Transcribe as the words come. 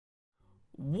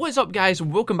What is up, guys?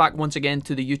 Welcome back once again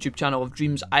to the YouTube channel of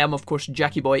Dreams. I am of course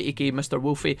Jackie Boy, aka Mr.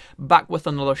 Wolfie, back with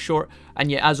another short, and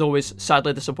yet as always,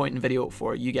 sadly disappointing video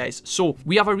for you guys. So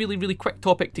we have a really quick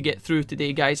topic to get through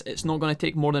today, guys. It's not going to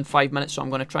take more than 5 minutes, so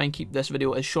I'm going to try and keep this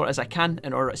video as short as I can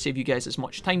in order to save you guys as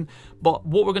much time. But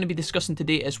what we're going to be discussing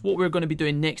today is what we're going to be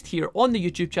doing next here on the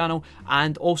YouTube channel,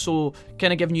 and also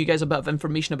kind of giving you guys a bit of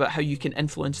information about how you can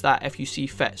influence that if you see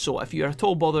fit. So if you're at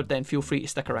all bothered, then feel free to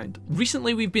stick around.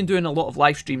 Recently we've been doing a lot of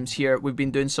live streams here. We've been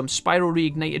doing some Spyro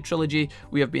Reignited trilogy,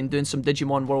 we have been doing some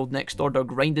Digimon World Next Order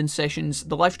grinding sessions.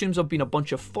 The live streams have been a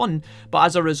bunch of fun, but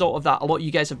as a result of that, a lot of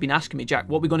you guys have been asking me, Jack,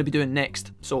 what are we going to be doing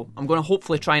next? So I'm going to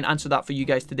hopefully try and answer that for you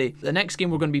guys today. The next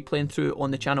game we're going to be playing through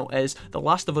on the channel is The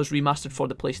Last of Us Remastered for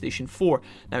the PlayStation 4.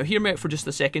 Now hear me out for just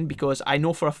a second, because I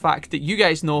know for a fact that you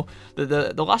guys know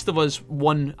that the Last of Us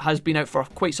 1 has been out for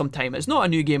quite some time. It's not a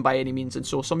new game by any means, and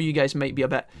so some of you guys might be a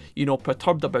bit, you know,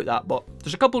 perturbed about that, but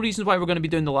there's a couple of reasons why we're going to be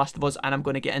doing The Last of Us, and I'm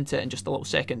going to get into it in just a little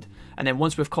second. And then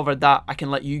once we've covered that, I can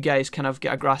let you guys kind of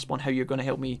get a grasp on how you're going to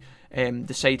help me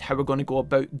decide how we're going to go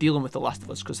about dealing with The Last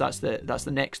of Us, because that's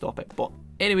the next topic. But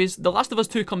anyways, The Last of Us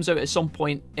 2 comes out at some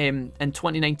point in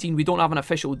 2019. We don't have an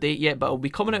official date yet, but it'll be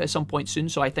coming out at some point soon,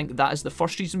 so I think that is the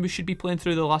first reason we should be playing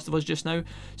through The Last of Us just now.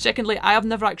 Secondly, I have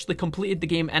never actually completed the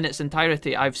game in its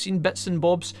entirety. I've seen bits and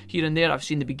bobs here and there. I've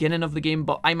seen the beginning of the game,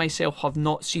 but I myself have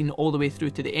not seen all the way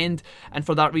through to the end, and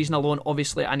for that reason alone,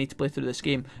 obviously I need to play through this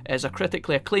game. It's a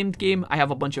critically acclaimed game. I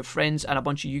have a bunch of friends and a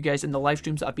bunch of you guys in the live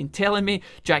streams that have been telling me,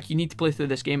 Jack, you need to play through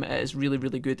this game, it is really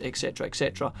good, etc,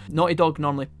 etc. Naughty Dog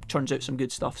normally turns out some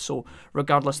good stuff, so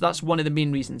regardless, that's one of the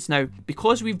main reasons. Now,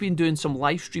 because we've been doing some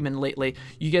live streaming lately,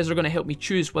 you guys are going to help me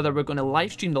choose whether we're going to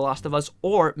live stream The Last of Us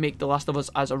or make The Last of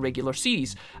Us as a regular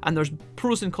series, and there's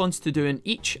pros and cons to doing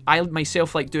each. I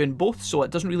myself like doing both, so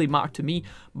it doesn't really matter to me,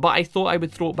 but I thought I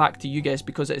would throw it back to you guys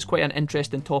because it's quite an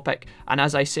interesting topic, and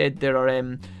as I said, there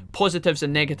are positives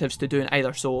and negatives to doing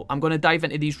either. So I'm going to dive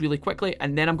into these really quickly,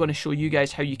 and then I'm going to show you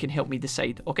guys how you can help me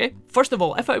decide, okay? First of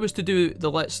all, if I was to do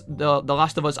the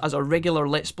Last of Us as a regular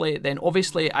Let's Play, then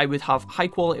obviously I would have high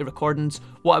quality recordings.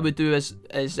 What I would do is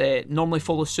normally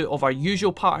follow suit of our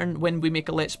usual pattern when we make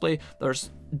a Let's Play. There's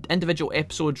individual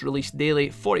episodes released daily,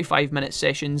 45-minute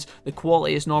sessions. The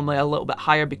quality is normally a little bit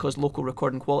higher because local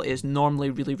recording quality is normally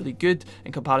really good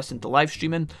in comparison to live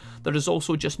streaming. There is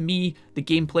also just me, the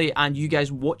gameplay, and you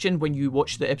guys watching when you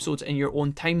watch the episodes in your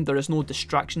own time. There is no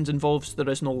distractions involved, there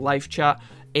is no live chat.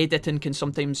 Editing can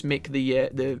sometimes make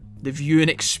the viewing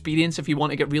experience, if you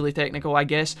want to get really technical, I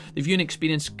guess, the viewing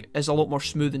experience is a lot more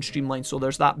smooth and streamlined, so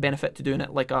there's that benefit to doing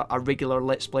it like a regular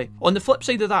Let's Play. On the flip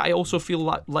side of that, I also feel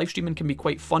that live streaming can be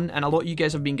quite fun, and a lot of you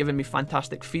guys have been giving me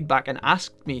fantastic feedback and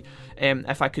asked me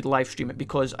if I could live stream it,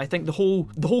 because I think the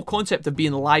whole concept of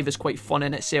being live is quite fun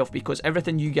in itself, because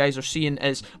everything you guys are seeing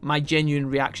is my genuine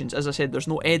reactions. As I said, there's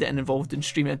no editing involved in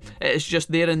streaming, it's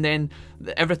just there and then.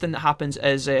 Everything that happens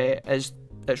is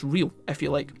it's real, if you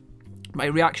like. My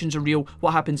reactions are real,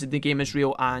 what happens in the game is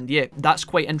real, and yeah, that's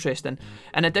quite interesting.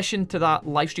 In addition to that,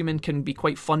 live streaming can be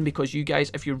quite fun because you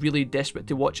guys, if you're really desperate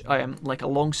to watch like a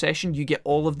long session, you get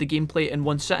all of the gameplay in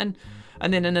one sitting.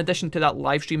 And then in addition to that,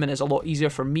 live streaming is a lot easier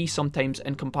for me sometimes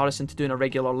in comparison to doing a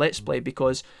regular Let's Play,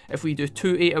 because if we do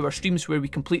 2 8-hour streams where we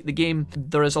complete the game,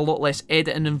 there is a lot less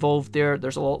editing involved there,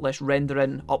 there's a lot less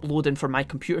rendering, uploading for my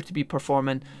computer to be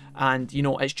performing, and you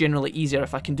know, it's generally easier.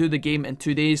 If I can do the game in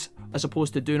 2 days as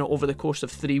opposed to doing it over the course of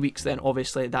 3 weeks, then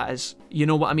obviously that is, you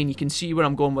know what I mean, you can see where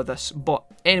I'm going with this. But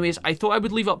anyways, I thought I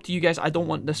would leave it up to you guys. I don't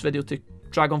want this video to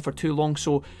drag on for too long,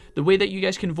 so the way that you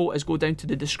guys can vote is go down to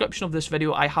the description of this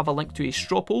video. I have a link to a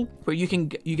straw poll where you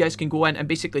guys can go in and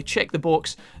basically check the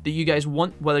box that you guys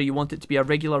want, whether you want it to be a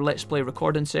regular Let's Play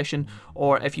recording session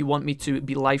or if you want me to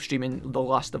be live streaming The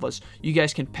Last of Us. You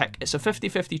guys can pick. It's a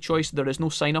 50-50 choice. There is no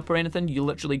sign up or anything. You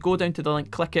literally go down to the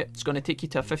link, click it, it's going to take you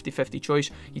to a 50-50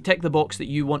 choice. You tick the box that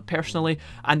you want personally,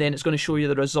 and then it's going to show you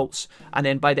the results, and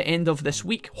then by the end of this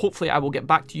week, hopefully I will get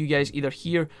back to you guys either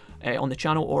here on the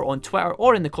channel or on Twitter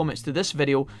or in the comments to this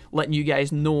video, letting you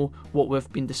guys know what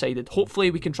we've been decided.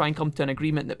 Hopefully we can try and come to an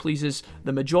agreement that pleases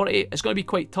the majority. It's going to be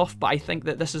quite tough, but I think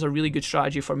that this is a really good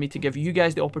strategy for me to give you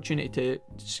guys the opportunity to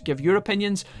give your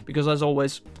opinions, because as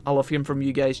always, I love hearing from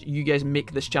you guys. You guys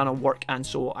make this channel work, and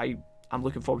so I'm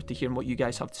looking forward to hearing what you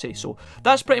guys have to say. So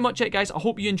that's pretty much it, guys. I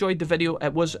hope you enjoyed the video.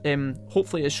 It was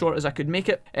hopefully as short as I could make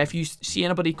it. If you see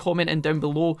anybody commenting down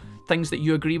below things that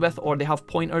you agree with, or they have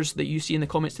pointers that you see in the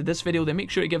comments to this video, then make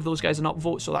sure to give those guys an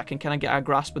upvote so that I can kind of get a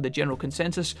grasp of the general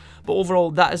consensus. But overall,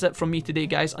 that is it from me today,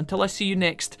 guys. Until I see you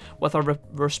next with a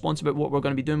response about what we're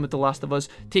going to be doing with The Last of Us,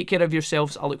 take care of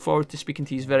yourselves. I look forward to speaking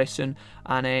to you very soon.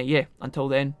 And yeah, until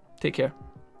then, take care.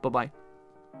 Bye-bye.